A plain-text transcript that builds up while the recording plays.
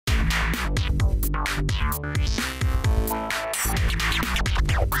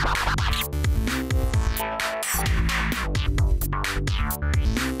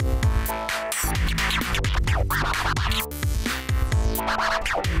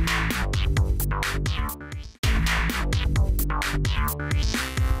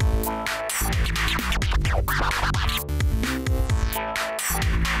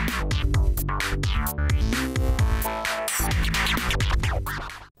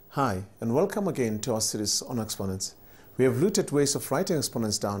Hi, and welcome again to our series on exponents. We have looked at ways of writing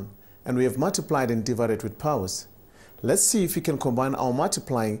exponents down, and we have multiplied and divided with powers. Let's see if we can combine our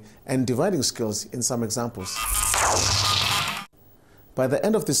multiplying and dividing skills in some examples. By the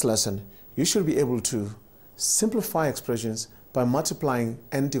end of this lesson, you should be able to simplify expressions by multiplying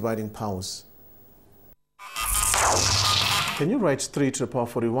and dividing powers. Can you write 3 to the power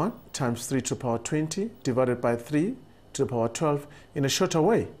 41 times 3 to the power 20 divided by 3 to the power 12 in a shorter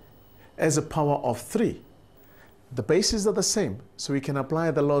way, as a power of 3? The bases are the same, so we can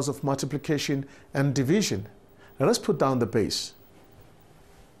apply the laws of multiplication and division. Now let's put down the base.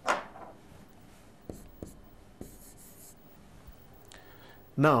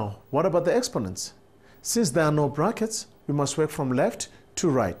 Now, what about the exponents? Since there are no brackets, we must work from left to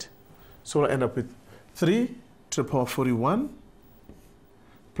right. So we'll end up with 3 to the power 41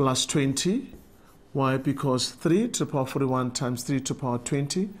 plus 20. Why? Because 3 to the power 41 times 3 to the power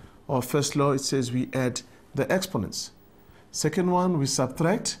 20, our first law, it says we add the exponents. Second one, we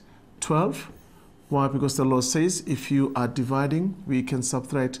subtract 12. Why? Because the law says if you are dividing, we can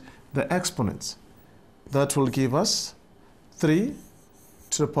subtract the exponents. That will give us 3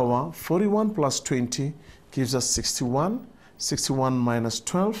 to the power 41 plus 20 gives us 61. 61 minus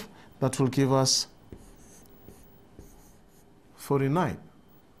 12, that will give us 49.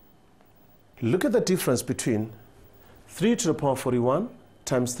 Look at the difference between 3 to the power 41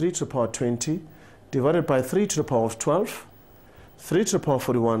 times 3 to the power 20 divided by 3 to the power of 12, 3 to the power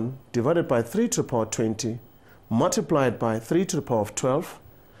 41 divided by 3 to the power 20 multiplied by 3 to the power of 12,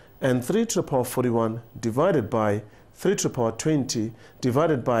 and 3 to the power 41 divided by 3 to the power 20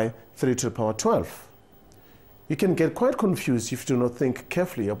 divided by 3 to the power 12. You can get quite confused if you do not think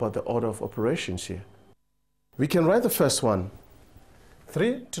carefully about the order of operations here. We can write the first one,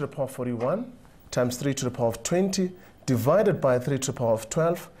 3 to the power 41 times 3 to the power of 20 divided by 3 to the power of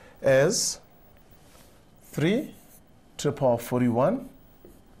 12 as 3 to the power of 41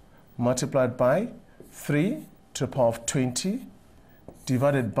 multiplied by 3 to the power of 20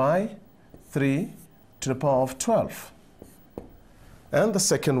 divided by 3 to the power of 12. And the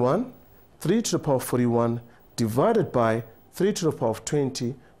second one, 3 to the power of 41 divided by 3 to the power of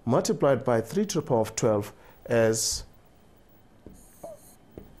 20 multiplied by 3 to the power of 12 as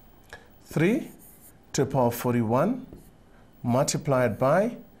 3 to the power of 41 multiplied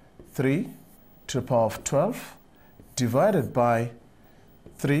by 3 to the power of 12 divided by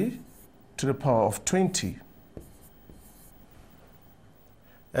 3 to the power of 20.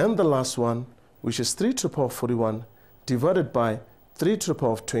 And the last one, which is 3 to the power of 41 divided by 3 to the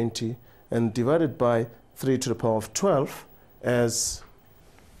power of 20 and divided by 3 to the power of 12 as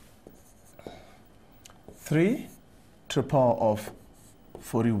 3 to the power of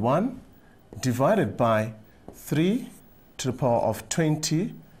 41 divided by 3 to the power of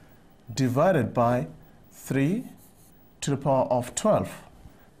 20 divided by 3 to the power of 12.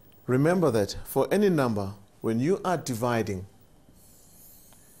 Remember that for any number, when you are dividing,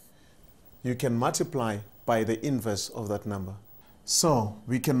 you can multiply by the inverse of that number. So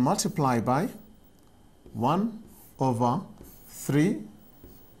we can multiply by 1 over 3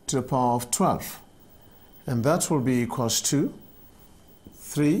 to the power of 12. And that will be equals to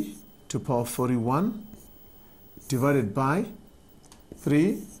 3 to the power of 41 divided by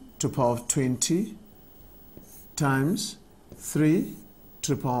 3 to the power of 20 times 3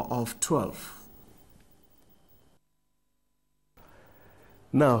 to the power of 12.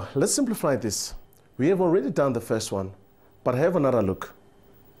 Now, let's simplify this. We have already done the first one, but have another look.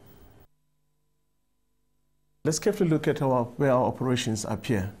 Let's carefully look at where our operations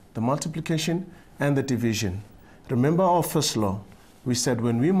appear, the multiplication and the division. Remember our first law. We said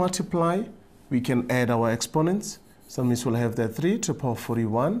when we multiply, we can add our exponents. So that means we'll have that 3 to the power of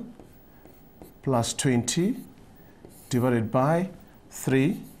 41 plus 20 divided by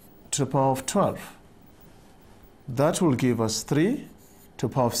 3 to the power of 12. That will give us 3 to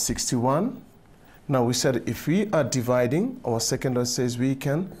the power of 61. Now we said if we are dividing, our second law says we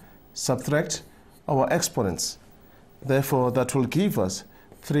can subtract our exponents. Therefore, that will give us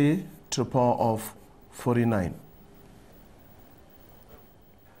 3 to the power of 49.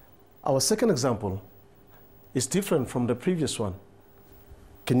 Our second example is different from the previous one.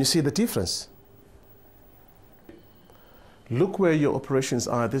 Can you see the difference? Look where your operations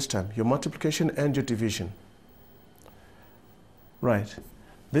are this time, your multiplication and your division. Right.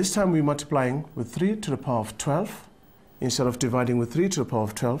 This time we're multiplying with 3 to the power of 12 instead of dividing with 3 to the power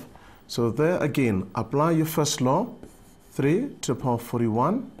of 12. So there again, apply your first law, 3 to the power of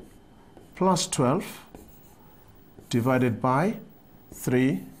 41 plus 12 divided by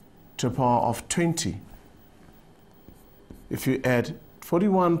 3 to the power of 20. If you add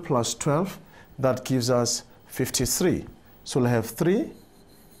 41 plus 12, that gives us 53. So we'll have 3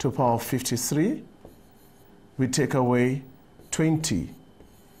 to the power of 53. We take away 20.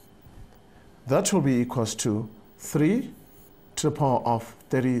 That will be equals to 3 to the power of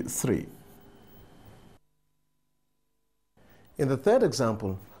 33. In the third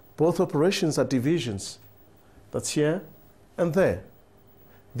example, both operations are divisions. That's here and there.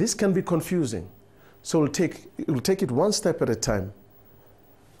 This can be confusing, so we'll take it one step at a time.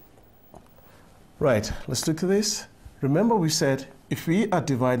 Right, let's look at this. Remember we said if we are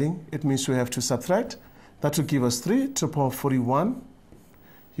dividing, it means we have to subtract. That will give us 3 to the power of 41.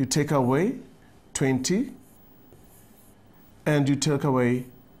 You take away 20 and you take away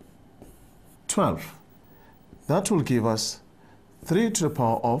 12. That will give us 3 to the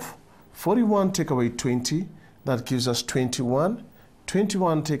power of 41 take away 20. That gives us 21.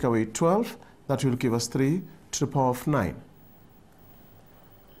 21 take away 12. That will give us 3 to the power of 9.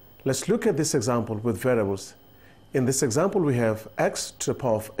 Let's look at this example with variables. In this example, we have x to the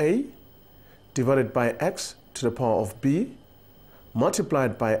power of a divided by x to the power of b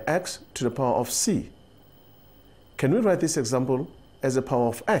multiplied by x to the power of c. Can we write this example as a power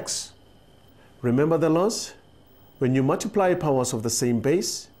of x? Remember the laws? When you multiply powers of the same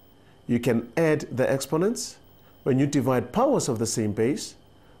base, you can add the exponents. When you divide powers of the same base,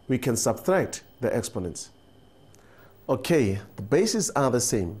 we can subtract the exponents. Okay, the bases are the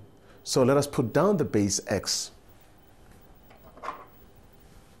same. So let us put down the base x.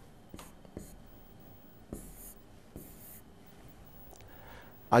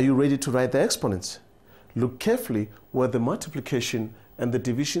 Are you ready to write the exponents? Look carefully where the multiplication and the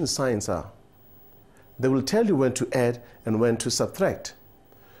division signs are. They will tell you when to add and when to subtract.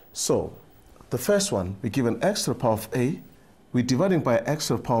 So, the first one, we give an x to the power of a. We're dividing by x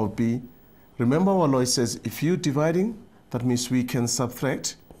to the power of b. Remember our law says if you're dividing, that means we can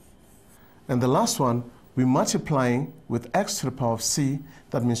subtract. And the last one, we're multiplying with x to the power of c.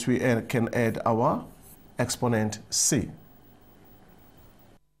 That means we can add our exponent c.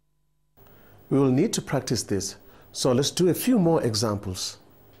 We will need to practice this, so let's do a few more examples.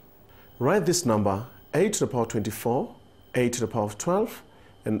 Write this number, a to the power of 24, a to the power of 12,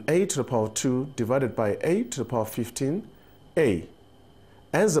 and a to the power of 2 divided by a to the power of 15, a,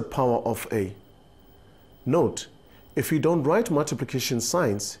 as a power of a. Note, if we don't write multiplication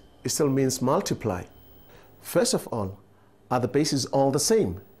signs, it still means multiply. First of all, are the bases all the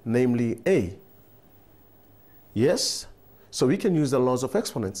same, namely a? Yes, so we can use the laws of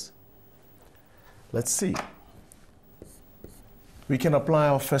exponents. Let's see. We can apply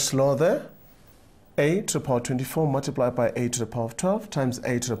our first law there. A to the power of 24 multiplied by a to the power of 12 times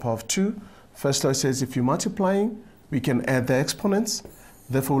a to the power of 2. First law says if you're multiplying, we can add the exponents.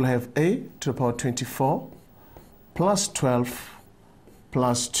 Therefore, we'll have a to the power of 24 plus 12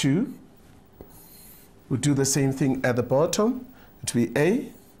 plus 2. We'll do the same thing at the bottom. It will be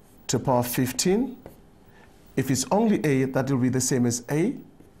a to the power of 15. If it's only a, that will be the same as a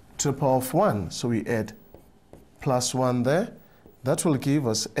to the power of 1. So we add plus 1 there. That will give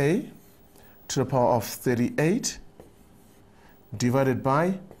us a to the power of 38 divided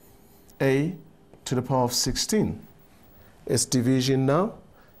by a to the power of 16. It's division now.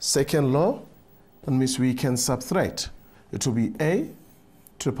 Second law, that means we can subtract. It will be a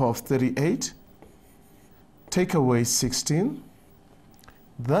to the power of 38, take away 16.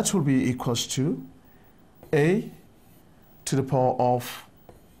 That will be equals to a to the power of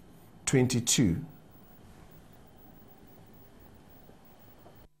 22.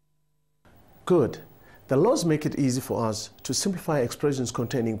 Good. The laws make it easy for us to simplify expressions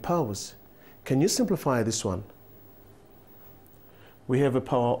containing powers. Can you simplify this one? We have a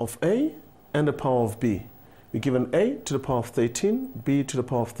power of a and a power of b. We give an a to the power of 13, b to the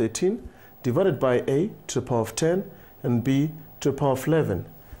power of 13, divided by a to the power of 10, and b to the power of 11.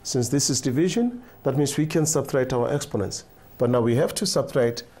 Since this is division, that means we can subtract our exponents. But now we have to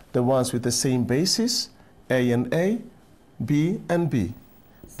subtract the ones with the same basis, a and a, b and b.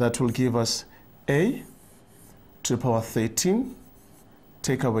 That will give us a to the power of 13,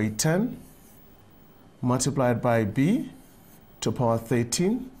 take away 10, multiplied by b to the power of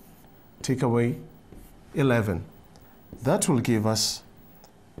 13, take away 11. That will give us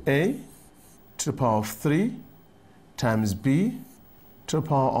a to the power of 3, times b to the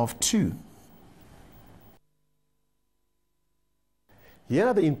power of 2. Here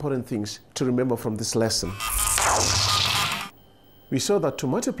are the important things to remember from this lesson. We saw that to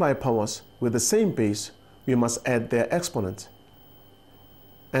multiply powers with the same base, we must add their exponent.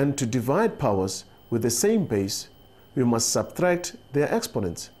 And to divide powers with the same base, we must subtract their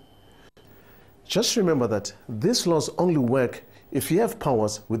exponents. Just remember that these laws only work if you have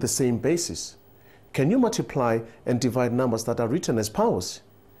powers with the same basis. Can you multiply and divide numbers that are written as powers?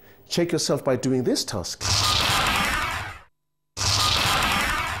 Check yourself by doing this task.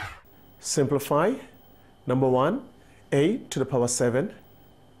 Simplify. Number 1, a to the power 7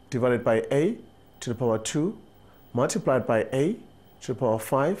 divided by a to the power 2 multiplied by a to the power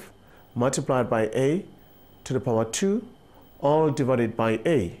 5 multiplied by a to the power 2, all divided by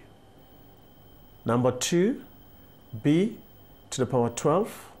a. Number 2, b to the power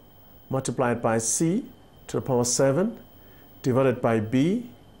 12 multiplied by c to the power 7 divided by b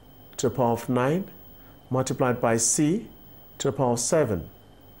to the power of 9 multiplied by c to the power of 7.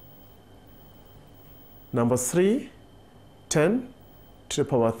 Number 3, 10 to the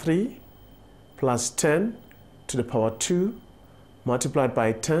power 3 plus 10 to the power 2 multiplied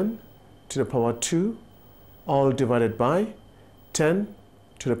by 10 to the power 2, all divided by 10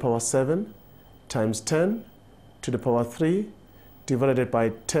 to the power 7 times 10 to the power 3 divided by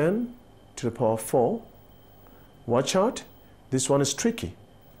 10 to the power 4. Watch out, this one is tricky.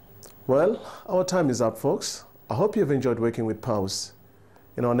 Well, our time is up, folks. I hope you've enjoyed working with powers.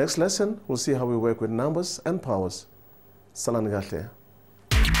 In our next lesson, we'll see how we work with numbers and powers. Salam gahle.